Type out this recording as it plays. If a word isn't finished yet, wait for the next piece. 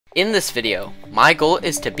In this video, my goal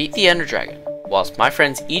is to beat the Ender Dragon, whilst my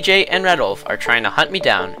friends EJ and Redwolf are trying to hunt me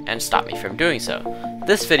down and stop me from doing so.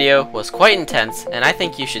 This video was quite intense, and I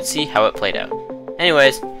think you should see how it played out.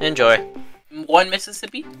 Anyways, enjoy. 1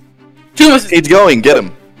 Mississippi? 2 Mississippi! He's going, get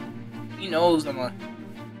him! He knows I'm a...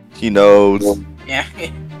 He knows. Yeah,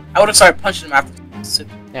 I would've started punching him after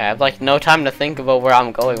Mississippi. Yeah, I have like no time to think about where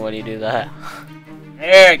I'm going when you do that.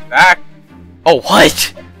 Yeah, exactly. Oh,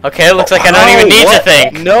 what? Okay, it looks like I don't even need to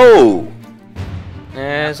think. No!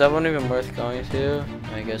 Is that one even worth going to?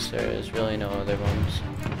 I guess there is really no other ones.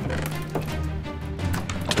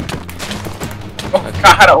 Oh Okay.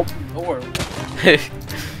 god, open the door.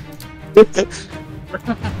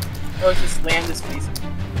 Oh, just slammed his face.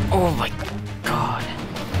 Oh my god.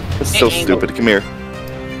 It's so Angle. stupid. Come here.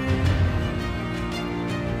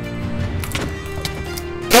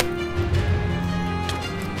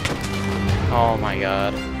 Oh my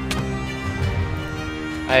god.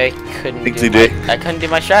 I couldn't Thanks, do EJ. I couldn't do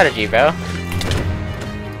my strategy, bro.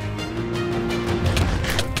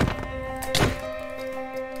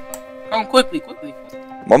 Come quickly.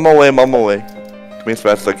 I'm on my way, I'm on my way. Come here as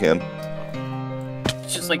fast as I can.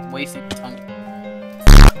 It's just like wasting time.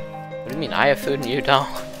 What do you mean? I have food and you don't?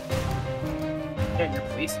 Yeah,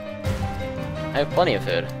 you're wasting. I have plenty of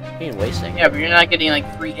food. What do you mean wasting? Yeah, but you're not getting like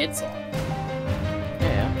 3 hits on.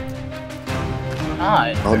 Yeah.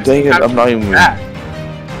 God. Oh, dang it, I'm not even...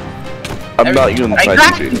 I'm not even trying to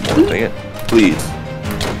do anymore, dang it. Please.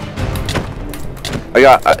 I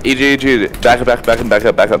got... EJ,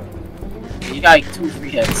 back up. You got like 2 free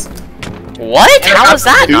hits. What? And How was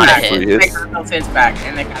that two not a free hit? hits. I got those hits back,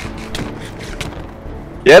 and they got...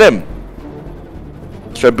 Get him!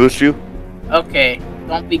 Should I boost you? Okay,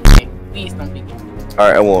 don't be gay. Please don't be gay.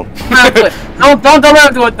 Alright, I won't. Don't let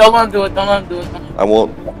him do it. Don't let him do it. Don't let him do it. I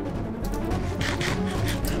won't.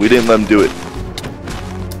 We didn't let him do it.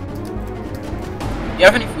 You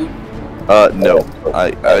have any food? No.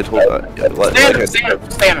 I told... Stand up.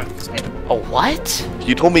 Oh, what?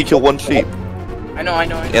 You told me to kill 1 sheep. I know.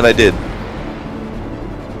 And I did.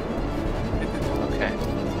 Okay.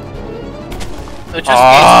 So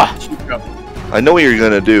just shoot up. I know what you're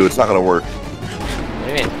gonna do. It's not gonna work. What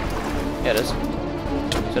do you mean? Yeah, it is.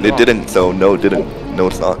 It didn't, so no, it didn't. No,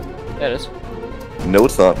 it's not. Yeah, it is. No,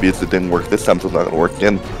 it's not, because it didn't work this time, so it's not gonna work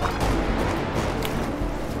again.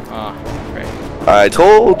 Great. I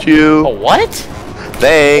told you! Oh, what?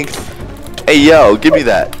 Thanks! Hey, yo, give me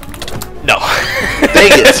that! No.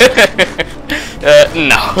 Dang it!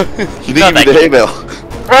 No. You No, need me thank the you. hay bale.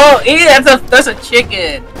 Bro, that's a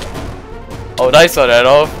chicken. Oh, nice on that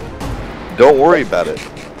off. Don't worry about it.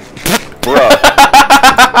 Bruh.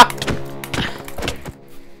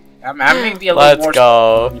 I'm gonna be a little more. Let's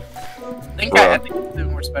go. I think it's a bit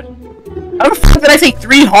more special. How the fuck did I take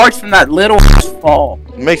 3 hearts from that little fall?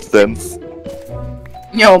 Makes sense.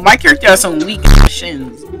 Yo, my character has some weak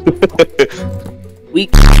shins.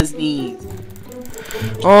 Weak knees.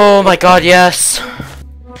 Oh my god, yes.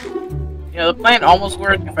 You know, the plan almost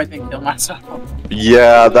worked if I didn't kill myself.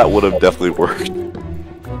 Yeah, that would have definitely worked.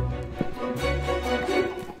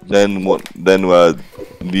 Then what? Then the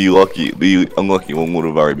unlucky one would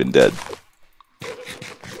have already been dead.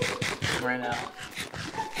 Right now.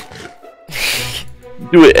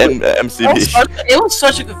 Do it, MCB. It was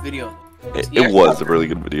such a good video. It was a really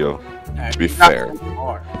good video. To be fair.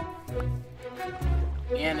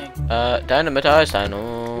 Dynamite,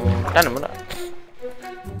 Dynamite.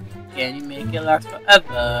 Can you make it last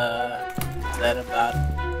forever? Said about it.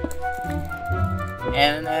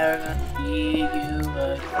 And I'm never gonna see you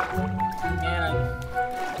again.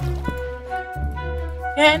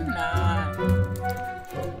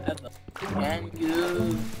 Can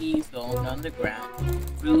you please go underground?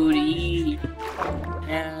 Rudy,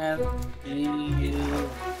 and I never see you.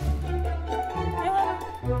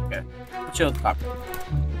 Okay, chill, copper.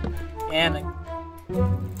 And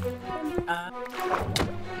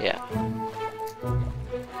Yeah.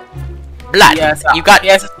 Blood. yes, You got. he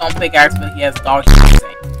has his own pickaxe, but he has dog shit to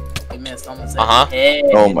say. He missed almost every hit.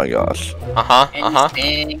 Oh my gosh. And he's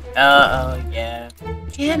saying, yeah.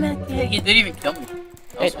 He didn't even kill me.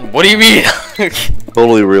 Hey, what do you mean?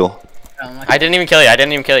 Totally real. I didn't even kill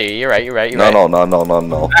you. You're right. You're right. No.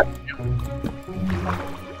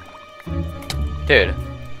 Dude.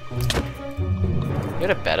 You got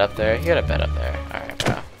a bed up there? Alright,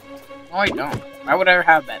 bro. No, I don't. Why would I ever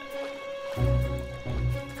have that?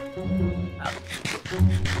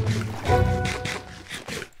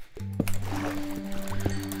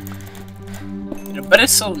 But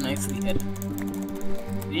it's so nicely hidden.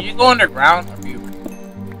 Did you go underground or you?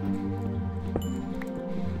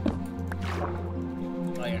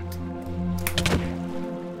 Oh, yeah.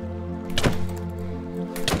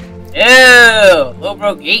 Go,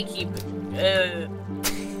 bro, gatekeeper. Yeah,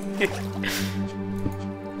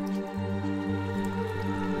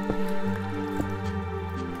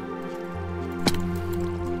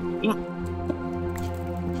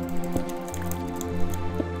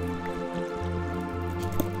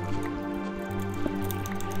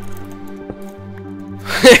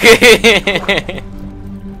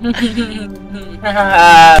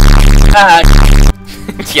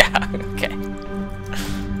 okay.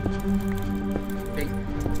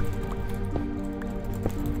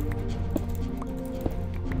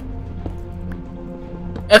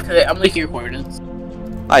 Okay, I'm leaking your coordinates.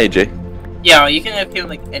 Hi, AJ. Yeah, you can have him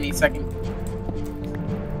like any second.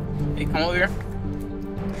 Hey, come over here.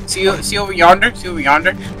 See over yonder? See over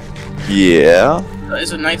yonder? Yeah.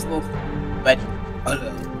 There's a nice little bed. My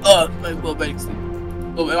little bed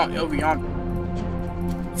over yonder.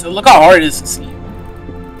 So look how hard it is to see.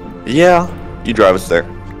 Yeah. You drive us there.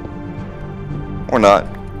 Or not.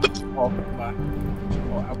 Oh, bye.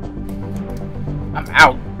 Oh, I'm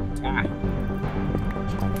out. Ah.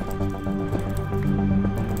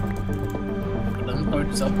 Let me load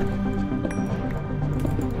this up.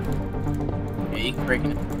 Yeah, you can break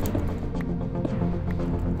it.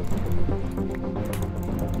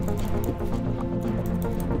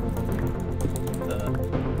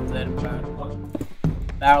 Is that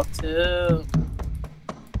about to?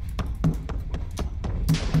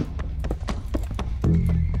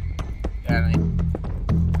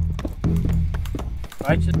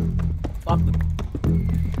 I just fuck with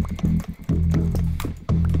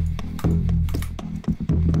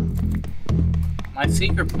my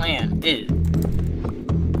secret plan is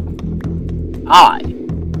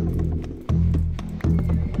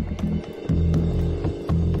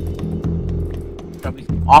probably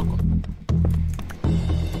awkward.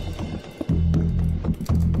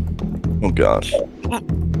 Oh gosh.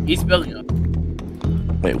 He's building up.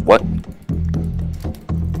 Wait, what?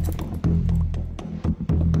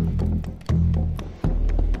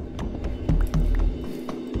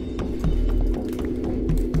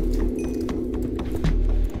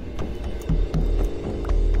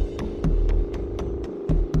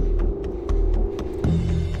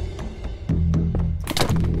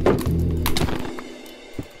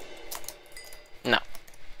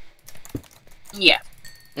 Yeah.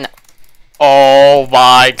 No. Oh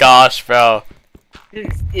my gosh, bro.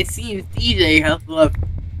 It seems DJ has left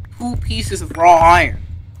 2 pieces of raw iron.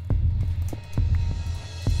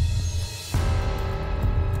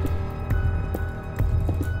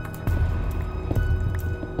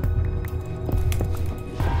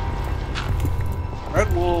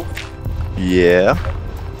 Redwolf. Yeah.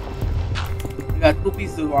 You got 2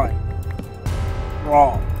 pieces of iron.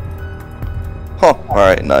 Raw. Huh.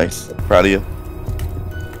 Alright, nice. Proud of you.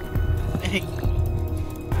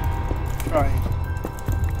 Trying.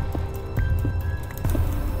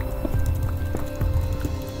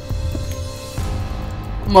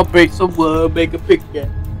 I'm gonna break some wood, make a pickaxe.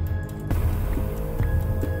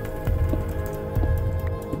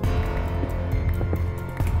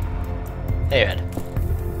 Hey, Ed.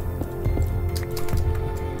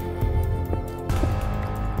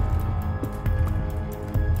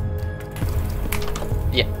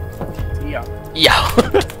 Yeah. Yeah.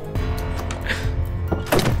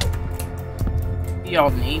 See all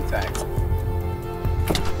name tags.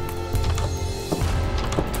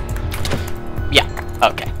 Yeah.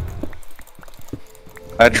 Okay.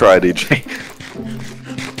 I tried, AJ.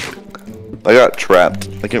 I got trapped.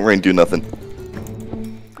 I can't really do nothing.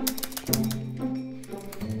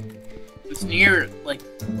 It's near, like,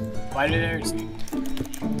 why did I see?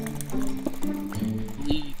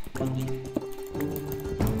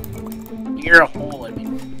 Near a hole, I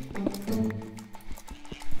mean.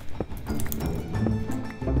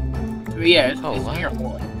 So yeah, it's Oh, wow. near a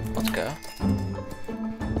hole. Let's go.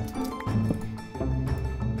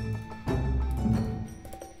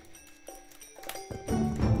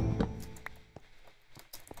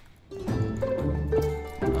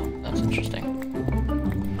 Oh, that's interesting.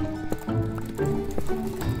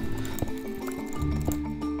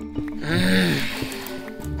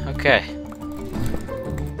 Okay.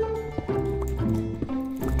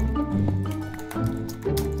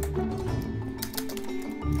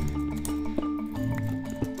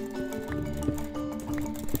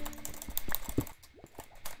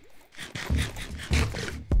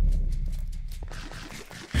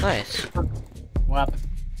 Nice. What happened?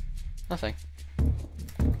 Nothing.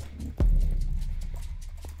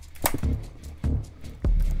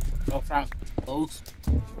 Go from close.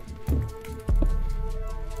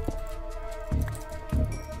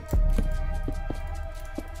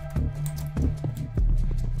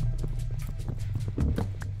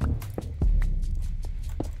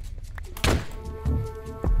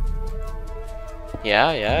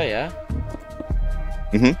 Yeah.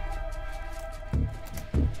 Mm-hmm.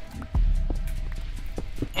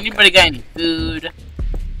 Anybody got any food?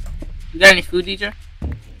 You got any food, DJ?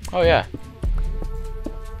 Oh yeah.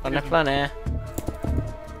 Plenty.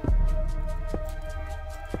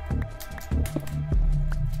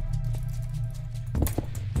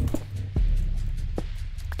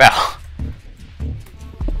 Well.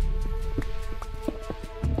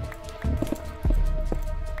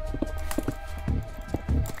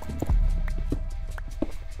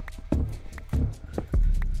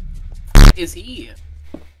 Is he?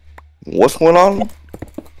 What's going on?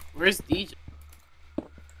 Where's DJ?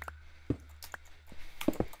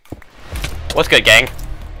 What's good, gang?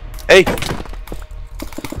 Hey.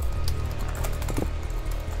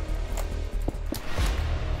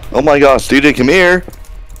 Oh my gosh, DJ, come here.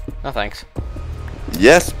 No thanks.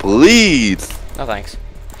 Yes, please. No thanks.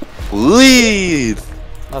 Please.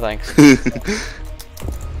 No thanks.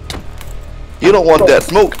 You don't want that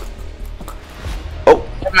smoke. Oh.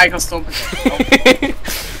 Michael stole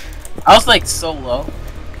I was like so low.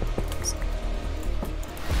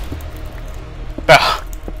 Ugh.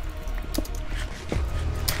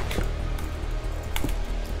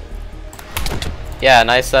 Yeah,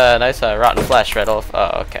 nice rotten flesh, Redwolf.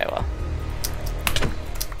 Oh, okay, well.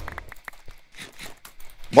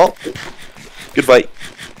 Well, good fight.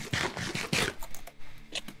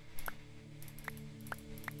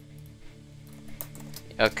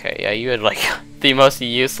 Okay, yeah, you had like the most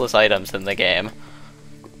useless items in the game.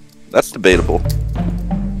 That's debatable.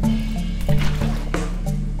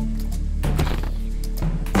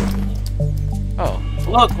 Oh.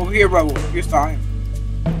 Look, over here, bro. Here's time.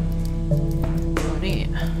 Oh, neat.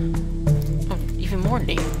 Oh, even more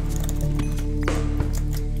neat.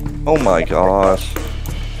 Oh my gosh.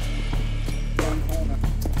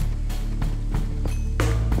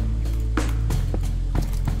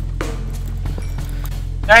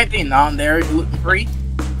 Anything on there gluten free?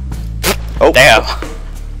 Oh. Damn.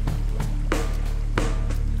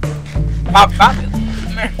 Pop it.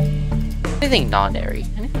 Come here. Anything non-dairy,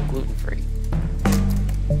 anything gluten-free.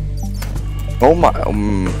 Oh my. Oh,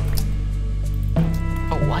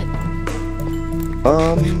 what?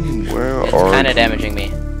 Where It's are? kind of damaging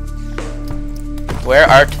me. Where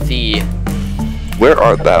art thee? Where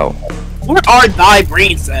art thou? Where are thy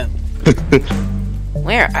brain cells?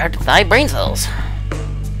 Where art thy brain cells?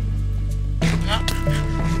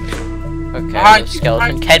 Okay, Behind the you,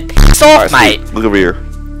 skeleton behind can piss off, Alright, mate! look over here.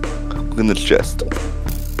 Look in this chest.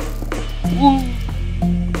 Woo.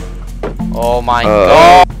 Oh my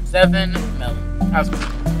god! 7 million. How's it?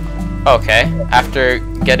 Okay, after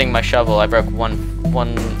getting my shovel, I broke one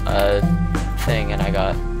thing and I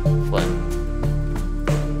got flint.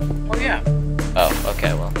 Oh yeah. Oh,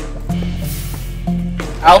 okay, well.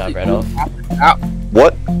 Alfie, Red Wolf.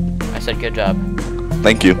 What? I said good job.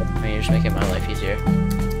 Thank you. I mean, you're just making my life easier.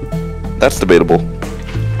 That's debatable.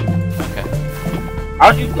 Okay.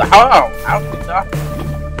 How'd you die?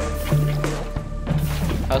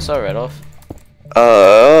 How so, Redwolf?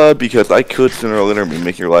 Because I could sooner or later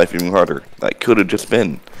make your life even harder. That could have just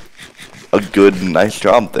been a good, nice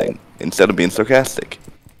job thing, instead of being sarcastic.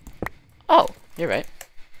 Oh, you're right.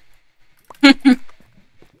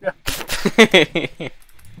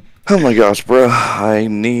 Oh my gosh, bruh. I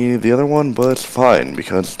need the other one, but it's fine,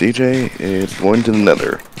 because DJ is going to the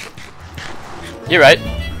nether. You're right.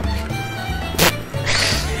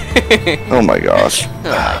 Oh my gosh. Oh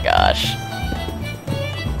my gosh.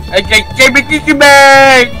 I gave me Kiki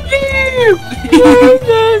Bag!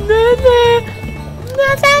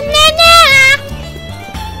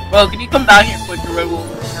 Well, can you come down here quick, Red Wolf?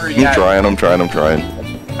 I'm trying.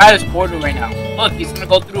 At his portal right now. Look, he's gonna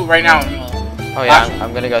go through right now. Oh yeah,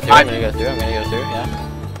 I'm gonna go through, yeah.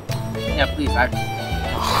 Yeah, please, I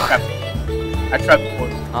trapped the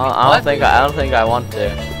portal. I don't think I want to.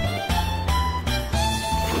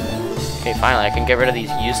 Okay, finally, I can get rid of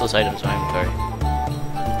these useless items in my inventory.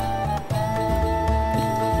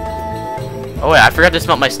 Oh wait, I forgot to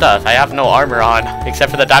smelt my stuff. I have no armor on,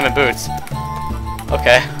 except for the diamond boots.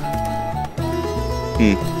 Okay.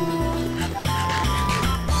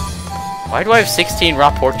 Why do I have 16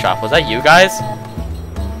 raw pork chop? Was that you guys?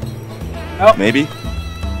 Nope. Maybe?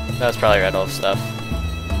 That was probably Red Wolf stuff.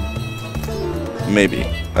 Maybe.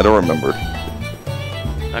 I don't remember.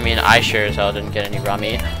 I mean, I sure as hell didn't get any raw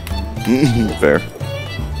meat. Fair.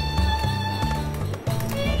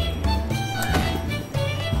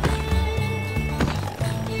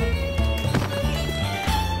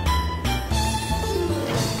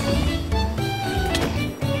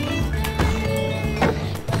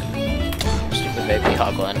 Stupid baby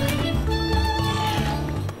hoglin.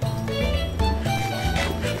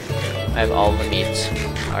 I have all the meats.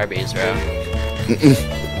 Arby's, bro.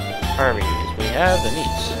 Arby's, we have the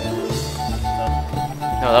meats.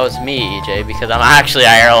 No, that was me, EJ, because I'm actually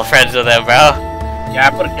IRL friends with him, bro. Yeah,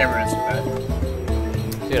 I put a camera in so bad.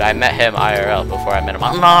 Dude, I met him IRL before I met him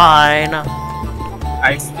online.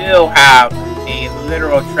 I still have a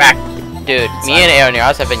literal track. Dude, me and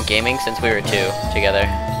Aeoniros have been gaming since we were 2 together.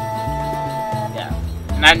 Yeah.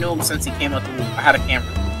 And I knew him since he came out the loop. I had a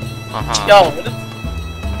camera. Uh-huh. Yo, what the...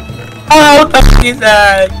 Oh, what the f*** is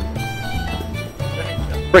that?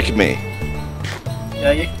 Break me.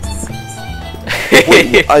 Yeah, you...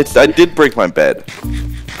 Wait, I did break my bed.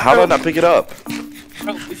 How did I not pick it up?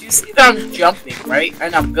 Bro, if you see that I'm jumping, right,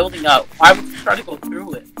 and I'm building up, why would you try to go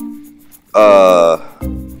through it?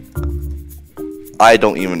 I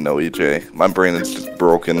don't even know, EJ. My brain is just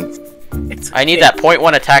broken. It's I need that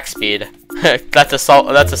 0.1 attack speed. That's a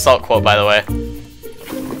salt quote, by the way.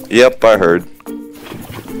 Yep, I heard.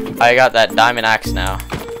 I got that diamond axe now.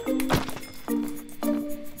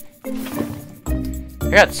 I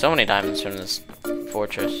got so many diamonds from this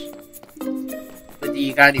fortress. But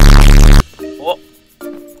you got any... Oh.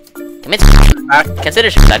 Consider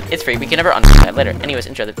that it's free. We can never unsee that later. Anyways,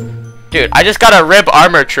 enjoy the... Dude, I just got a rib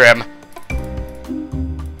armor trim.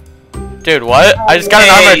 Dude, what? I just got an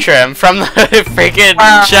armor trim from the freaking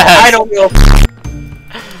chest. I don't know.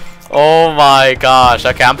 Oh my gosh.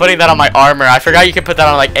 Okay, I'm putting that on my armor. I forgot you could put that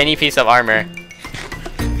on like any piece of armor.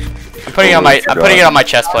 I'm putting it on my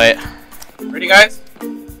chest plate. Ready, guys?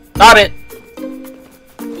 Stop it.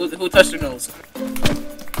 Who touched your nose?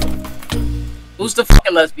 Who's the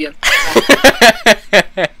fucking lesbian?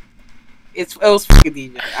 It was fucking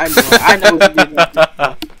DJ. I know he didn't.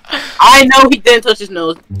 I know he didn't touch his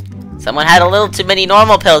nose. Someone had a little too many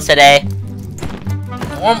normal pills today.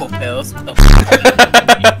 Normal pills? What the fuck?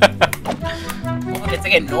 Oh, it's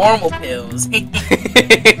like normal pills. This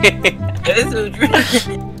is a dream.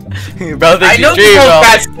 Bro, I know you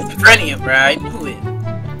got schizophrenia, bro. I knew it.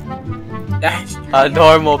 That's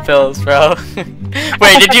normal pills, bro.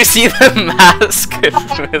 Wait, did you see the mask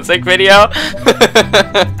music video?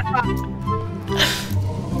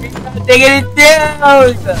 Taking it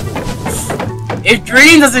down. If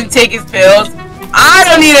Dream doesn't take his pills, I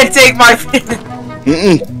don't need to take my pills.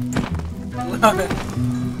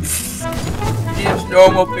 Use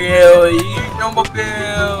normal pills. Use normal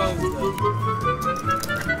pills.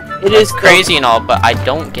 It is crazy and all, but I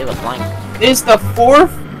don't give a flying. It is the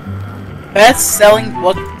 4th best-selling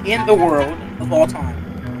book in the world of all time.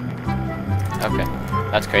 Okay,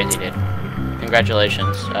 that's crazy, dude.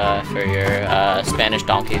 Congratulations for your Spanish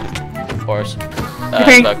donkey horse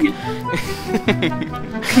book.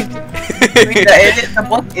 The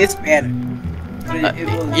book is Spanish.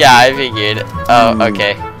 Yeah, I figured. Oh,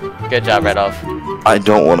 okay. Good job, Redwolf. I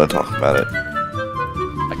don't want to talk about it.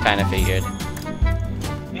 I kind of figured.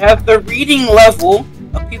 You have the reading level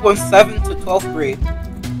of people in 7th to 12th grade.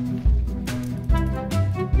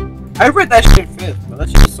 I read that shit in 5th, but that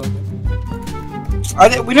shit is so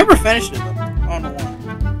good. We never finished it though. I don't know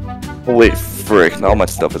why. Wait, frick, now my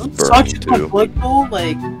stuff is burning too. Like...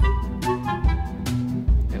 Wait,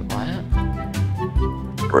 what?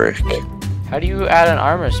 Frick. How do you add an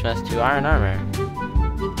armor smith to iron armor?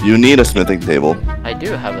 You need a smithing table. I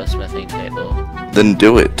do have a smithing table. Then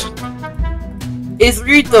do it. Is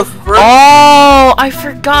read the first... Oh, I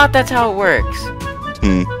forgot that's how it works.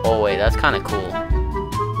 Oh wait, that's kind of cool.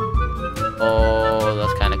 Oh,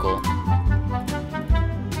 that's kind of cool.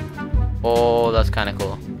 Oh, that's kind of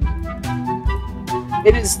cool.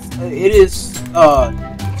 It is,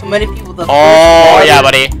 to many people the Oh, yeah,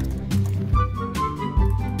 buddy.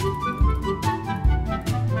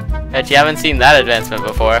 Bet you haven't seen that advancement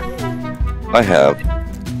before. I have.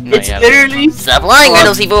 No, it's literally... Stop lying,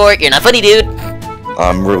 Reynolds C4. You're not funny, dude.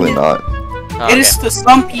 I'm really not. Oh, it is to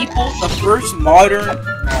some people the first modern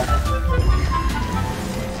novel.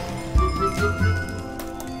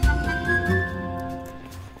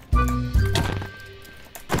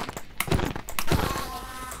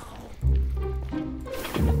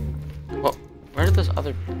 Well, where did this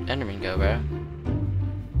other Enderman go, bro?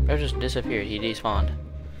 Bro just disappeared. He despawned.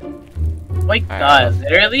 Oh my god,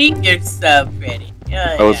 literally? You're so pretty.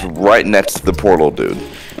 Yeah, I was right next to the portal, dude.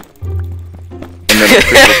 And then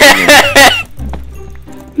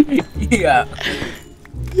yeah.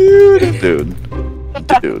 Dude.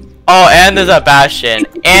 Oh, and there's a bastion.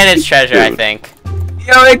 And it's treasure, I think.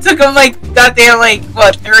 Yo, it took him like, goddamn, like,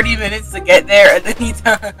 what, 30 minutes to get there, and then he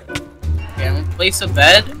died. Okay, I'm gonna place a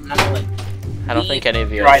bed, and I'm gonna, like... I don't think any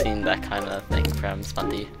of you have seen that kind of thing from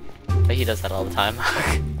Spunty. But he does that all the time.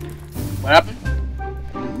 What happened?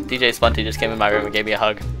 DJ Spunty just came in my room and gave me a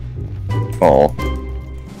hug. Oh.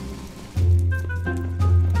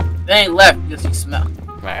 Then he left because he smelled.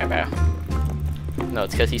 Right, bro. No,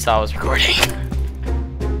 it's because he saw I was recording.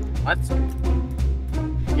 What?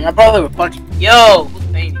 Yeah, my brother would punch me. Yo, who's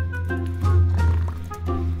painting?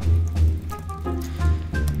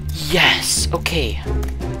 Yes, okay.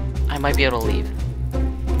 I might be able to leave.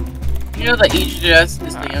 You know that EJ is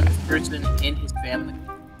the youngest person in his family?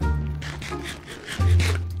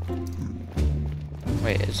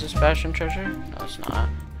 Wait, is this Bastion treasure? No, it's not. I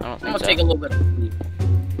don't I'm think gonna so. take a little bit of sleep.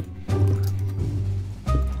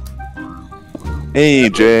 Hey,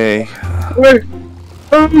 Jay.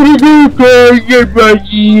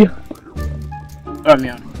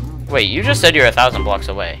 Wait, you just said you're 1,000 blocks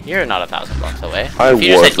away. You're not 1,000 blocks away. I If you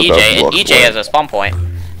just was said 1,000 EJ, and blocks EJ away. has a spawn point.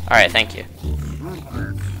 Alright, thank you.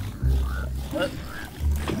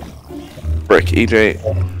 Frick, EJ.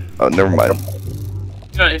 Oh, never mind.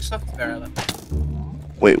 No, it's stuff there.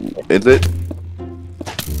 Wait, is it?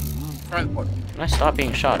 Front port. Can I stop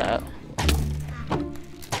being shot at?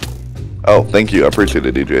 Oh, thank you. I appreciate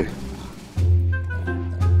it, EJ.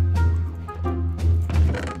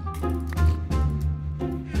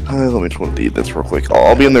 Let me just want to eat this real quick.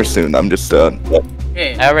 I'll be in there soon. I'm just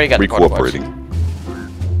Hey, I already got the quarter boards.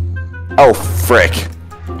 recooperating. Oh, frick.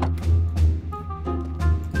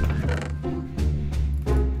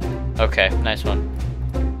 Okay, nice one.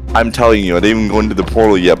 I'm telling you, I didn't even go into the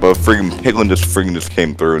portal yet, but friggin' Piglin just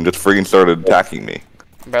came through and just friggin' started attacking me.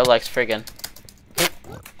 Bro likes friggin'.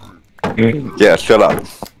 Yeah, shut up.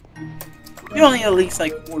 you only at least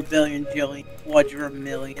like 4 billion, jillion,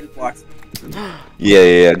 quadrillion blocks.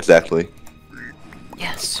 Yeah, exactly.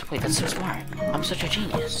 Yes, wait, that's so smart. I'm such a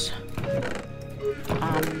genius.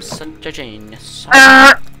 I'm such a genius.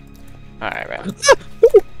 Alright, bro.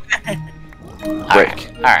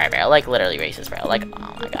 Alright, bro. Like, literally racist, bro. Like,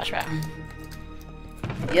 oh my gosh, bro.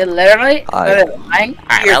 You literally? I- lying?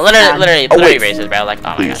 Alright, bro. Literally Oh, wait. racist, bro. Like,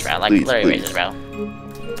 oh my gosh, bro. Like, Please, literally please. racist, bro.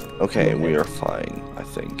 Okay, we are fine, I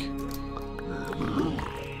think.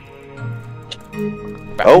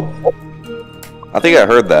 Bro. Oh! I think I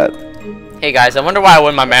heard that. Hey guys, I wonder why I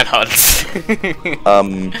win my manhunts. Not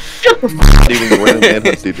even winning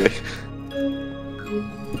manhunt, DJ.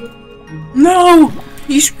 No!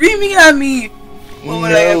 He's screaming at me! What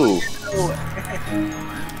would I ever No! do?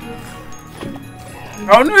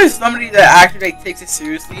 I wonder if somebody that actually like, takes it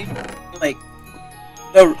seriously, like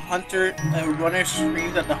the runner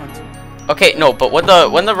screams at the hunter. Okay, no, but when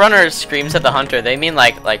the runner screams at the hunter, they mean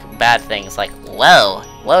like bad things, like whoa,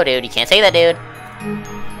 dude, you can't say that, dude.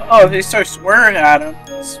 Oh, they start swearing at him.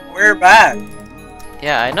 Swear back.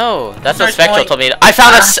 Yeah, I know. That's what Starts Spectral going, told me. I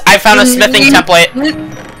found a smithing template.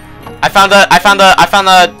 I found the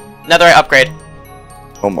netherite upgrade,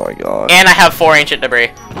 Oh my god. and I have 4 ancient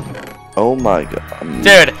debris. Oh my god.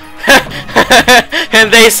 Dude,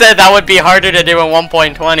 and they said that would be harder to do in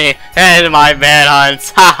 1.20, and my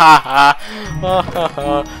manhunts. Ha ha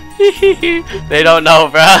ha. They don't know,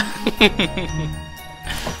 bruh.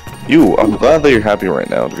 I'm glad that you're happy right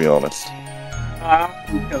now, to be honest.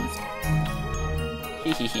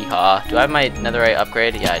 Hee ha. Do I have my netherite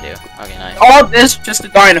upgrade? Yeah, I do. Okay, nice. All this just to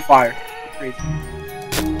die in a fire. Crazy.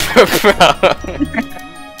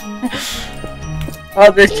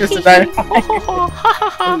 All this just to die in a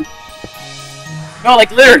fire. No,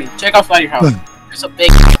 like literally, check outside your house. There's a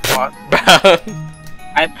big spot.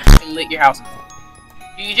 I can lit your house.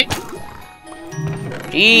 GG.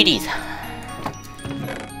 GG's.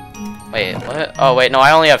 Wait, what? Oh wait, no,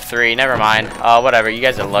 I only have 3. Never mind. Whatever. You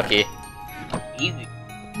guys are lucky. Easy.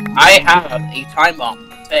 I have a time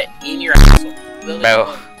bomb set in your house.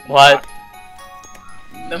 Bro, what?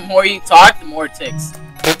 The more you talk, the more it ticks.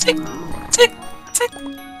 Tick, tick, tick.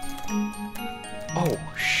 Oh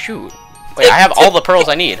shoot. Wait, I have all the pearls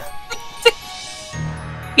I need.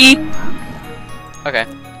 Beep. Okay.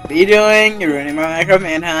 What are you doing? You're ruining my micro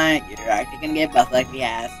manhunt. You're actually gonna get buffed like the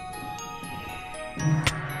ass.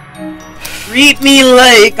 Treat me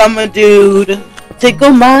like I'm a dude.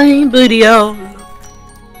 Tickle my booty all.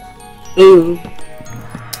 Ooh.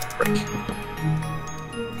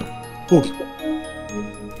 Ooh.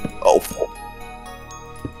 Oh.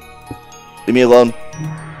 Leave me alone.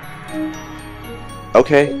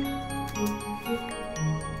 Okay.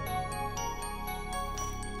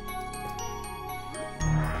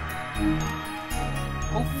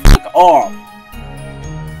 Oh, fuck off.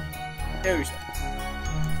 There you go.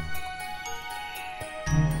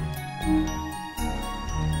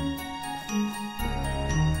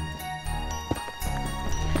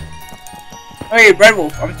 Hey,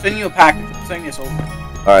 Redwolf, I'm sending you a package. I'm sending this over.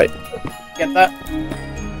 Alright. Get that?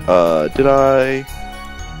 Did I?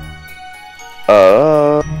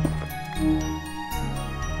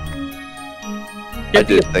 I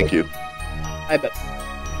did, thank you. I bet.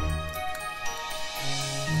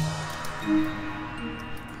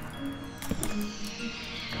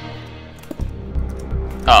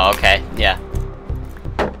 Oh, okay, yeah.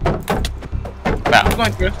 I'm Wow.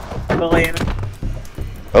 going through.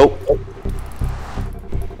 Oh.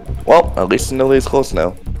 Well, at least Nilly's close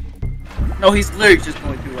now. No, he's literally just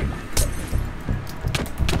going through it.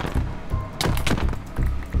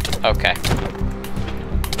 Okay.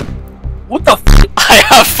 What the f? I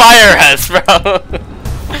have fire res, bro.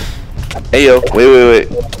 Hey yo, wait.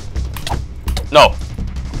 No.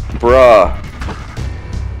 Bruh.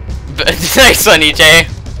 Nice one, EJ.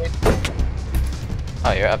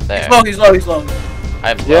 Oh, you're up there. He's low.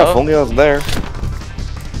 I'm Yeah, low. if only I was there.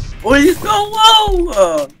 Oh, he's so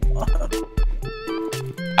low!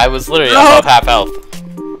 I was literally No. above half health.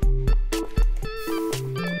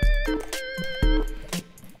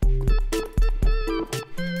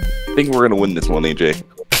 I think we're gonna win this one, AJ.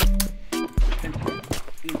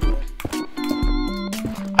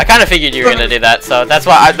 I kind of figured you were gonna do that, so that's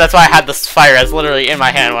why I had this fire res literally in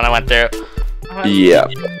my hand when I went through. Yeah.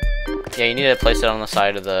 Yeah, you need to place it on the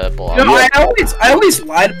side of the block. You know, I always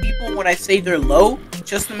lie to people when I say they're low,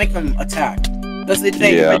 just to make them attack. Because they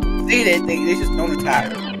think Yeah. if I say that, they just don't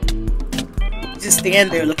attack. Just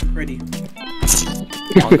stand there looking pretty.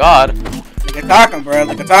 Oh God. Like attack him, bro.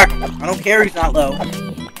 Like attack him. I don't care if he's not low.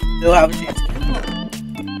 Still have a chance.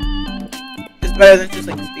 It's better than just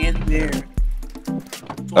like standing there.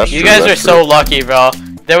 That's You true, guys are that's so true. lucky, bro.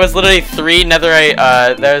 There was literally 3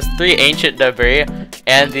 netherite, there's 3 ancient debris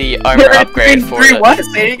and the armor upgrade for three the what?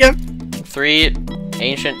 Say it again. 3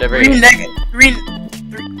 ancient debris. Three.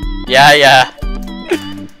 Yeah.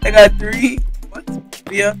 I got 3. What?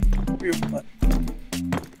 Yeah. 3 of what?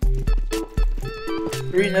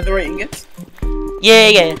 3 netherite ingots.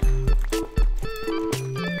 Yeah.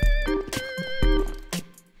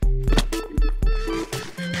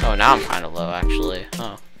 Oh, now I'm kind of low, actually.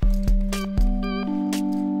 Oh.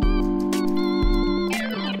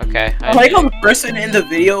 Okay. I like how the person in the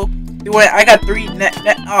video, he went, I got 3 net.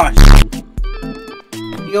 Oh, shit.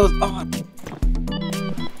 He goes, oh.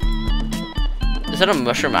 Is that a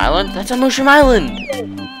mushroom island? That's a mushroom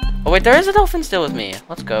island! Oh wait, there is a dolphin still with me.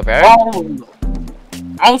 Let's go, bro. Oh,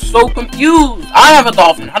 I'm so confused. I have a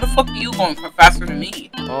dolphin. How the fuck are you going faster than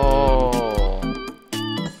me? Oh.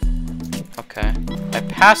 Okay. I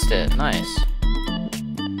passed it. Nice.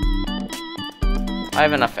 I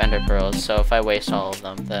have enough ender pearls, so if I waste all of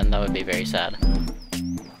them, then that would be very sad.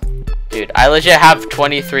 Dude, I legit have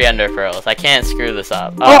 23 ender pearls. I can't screw this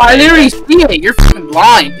up. Oh, I literally see it. You're fucking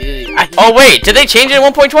blind, dude. Oh wait, did they change it in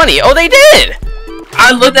 1.20? Oh, they did!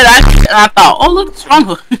 I looked at that and I thought, oh look, it's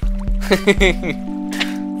stronger.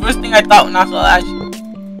 First thing I thought when I saw that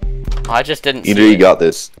shit. Oh, I just didn't see Either you it. got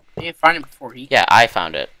this. I didn't find it before he. Yeah, I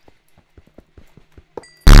found it.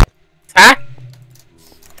 Attack?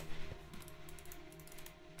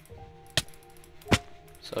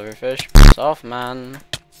 Silverfish, piss off, man.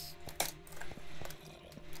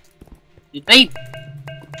 Did they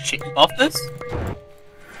shit off this?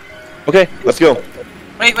 Okay, let's go.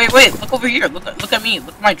 Wait, look over here. Look at me.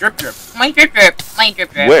 Look at my drip. My drip.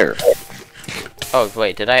 Where? Oh,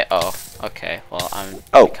 wait, did I? Oh, okay. Well, I'm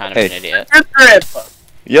Oh, kind of hey. an idiot. Drip.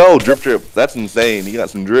 Yo, drip. That's insane. You got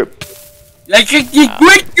some drip. Like you drip.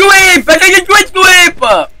 I got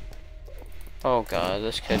drip. Oh god,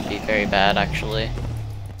 this could be very bad, actually.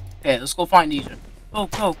 Okay, let's go find EJ.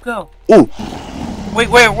 Go. Ooh. Wait,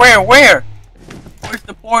 where? Where's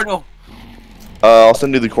the portal? I'll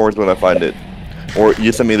send you the coords when I find it. Or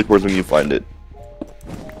you send me the coords when you find it.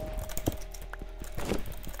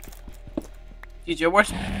 EJ,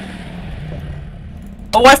 where's...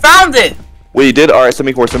 Oh, I found it! Wait, you did? Alright, send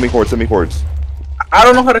me coords. I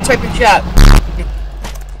don't know how to type in chat.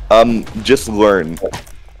 Just learn.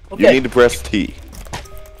 Okay. You need to press T.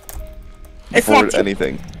 It's For not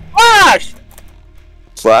anything. Flash!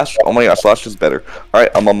 Slash? Oh my gosh, slash is better.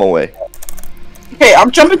 Alright, I'm on my way. Okay,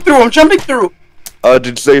 I'm jumping through. Did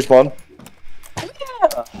you say your spawn?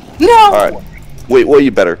 Yeah. No! Alright. Wait, well,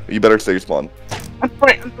 you better say your spawn. I'm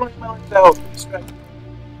throwing my legs out.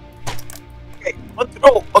 Okay, let's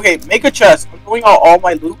go. Okay, make a chest. I'm throwing out all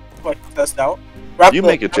my loot so I can test out. Grab You the-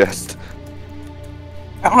 make a chest.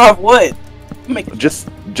 I don't have wood. You make a Just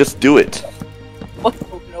do it. Look,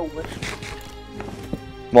 no wood.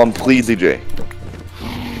 Come on, please, EJ.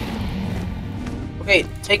 Okay,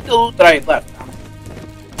 take the loot that I left now.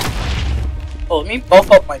 Oh, let me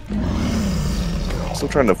buff up my... I'm still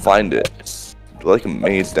trying to find it. It's like a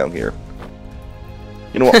maze down here.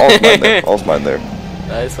 You know what? All's mine there. All's mine there.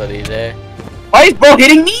 Nice one, EJ. Why is bro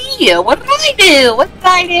hitting me? What did I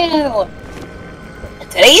do?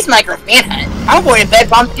 Today's Minecraft Manhunt. I'm going to bed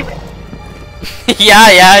bomb you.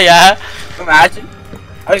 Yeah. Imagine.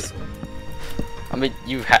 I mean,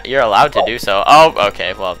 you're allowed to do so. Oh,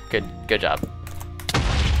 okay. Well, good job.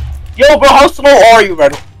 Yo, bro, how slow are you,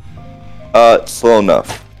 Red? Slow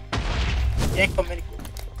enough. You ain't coming.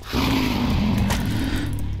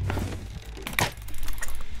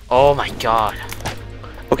 Oh my god.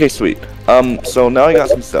 Okay, sweet. So now I got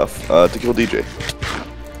some stuff to kill DJ.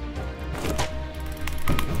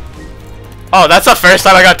 Oh, that's the first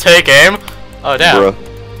time I got take aim. Oh damn.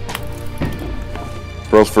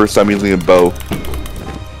 Bro's first time using a bow.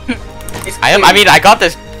 I mean, I got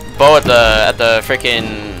this bow at the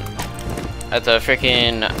freaking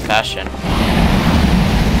bastion.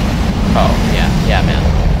 Oh yeah,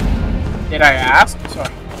 man. Did I ask?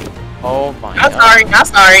 Sorry. Oh my god. Not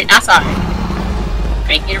sorry.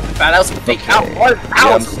 Fake it, that was fake out. Yeah,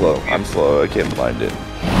 I'm slow. I can't find it.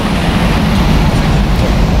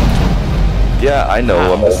 Yeah, I know.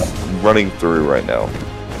 Ow. I'm just running through right now.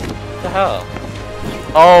 What the hell?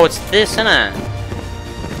 Oh, it's this, isn't it?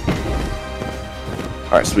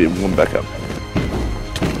 Alright, sweet. We're going back up. Oh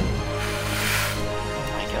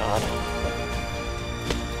my god.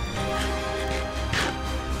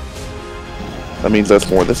 That means that's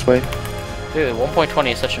more this way. Dude,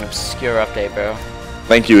 1.20 is such an obscure update, bro.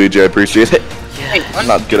 Thank you, EJ. I appreciate it. Yeah. Hey, I'm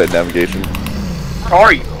not good at navigation. where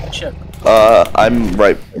are you? Shit. I'm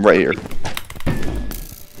right here.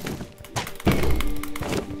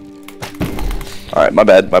 Alright, my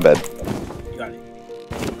bad. You got it.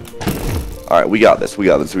 Alright, we got this.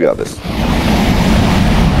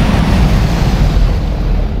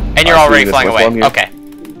 And you're already flying away. Okay.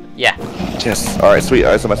 Yeah. Yes. Alright, sweet.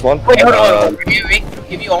 Alright, so my spawn. Wait, hold on.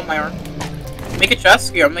 Give you all my armor. Make a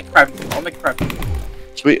chest. Here, I'll make a craft.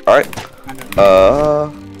 Sweet. Alright.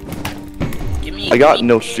 Give me. I got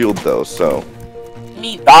no shield though, so. Give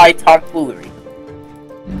me die tomfoolery.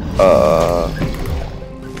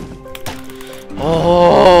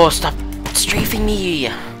 Oh, stop strafing me.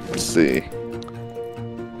 Let's see.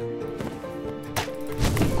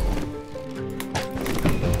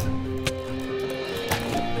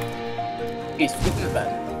 He's flipping the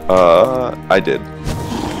bed. I did.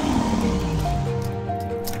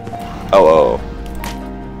 Oh.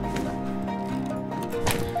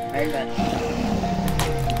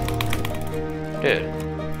 Dude.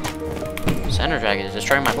 Center Dragon is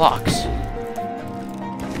destroying my blocks.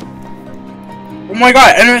 Oh my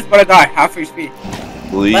god, enemy's about to die. Half your speed.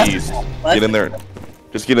 Please. Get in there.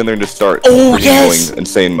 Just get in there and just start Oh, freaking yes! going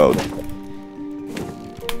insane mode.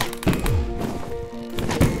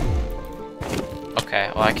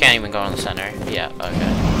 Okay, well I can't even go in the center. Yeah,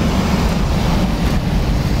 okay.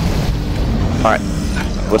 Alright.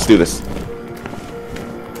 Let's do this.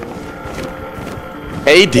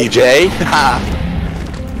 Hey DJ!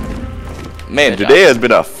 Man, Good today job. has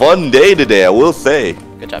been a fun day today, I will say.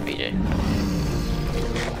 Good job, EJ.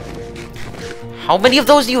 How many of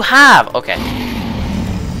those do you have? Okay.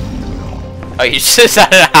 Oh, you just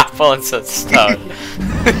added an apple and some stone.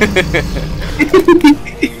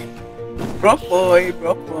 Bro boy.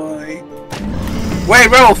 Wait,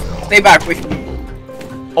 Rolf, stay back with me.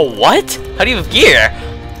 Oh, what? How do you have gear?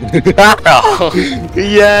 Bro.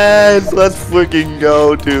 Yes, let's freaking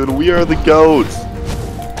go, dude. We are the goats.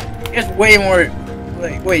 There's way more.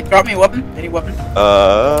 Wait, drop me a weapon. Any weapon?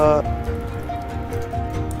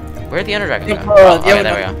 Where'd the Underdragon Yeah, go? Oh, yeah, okay,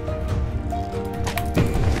 there we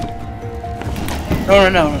go.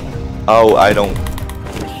 No. Oh, I don't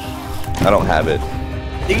have it.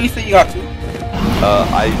 Didn't you say you got two?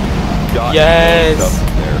 I got Yes! stuff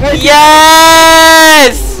there.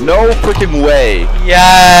 Yes! No freaking way. I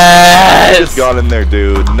Yes! just got in there,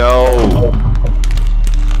 dude. No.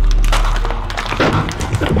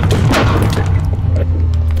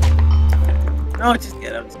 No, just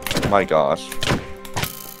get up. My gosh.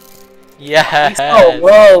 Yes! Oh,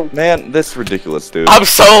 whoa. Man, this is ridiculous, dude. I'm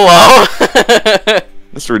so low!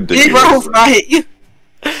 This is Did ridiculous. Rolf not hit you?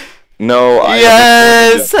 No, I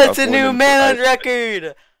Yes! I That's a new avoided- man on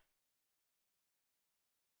record!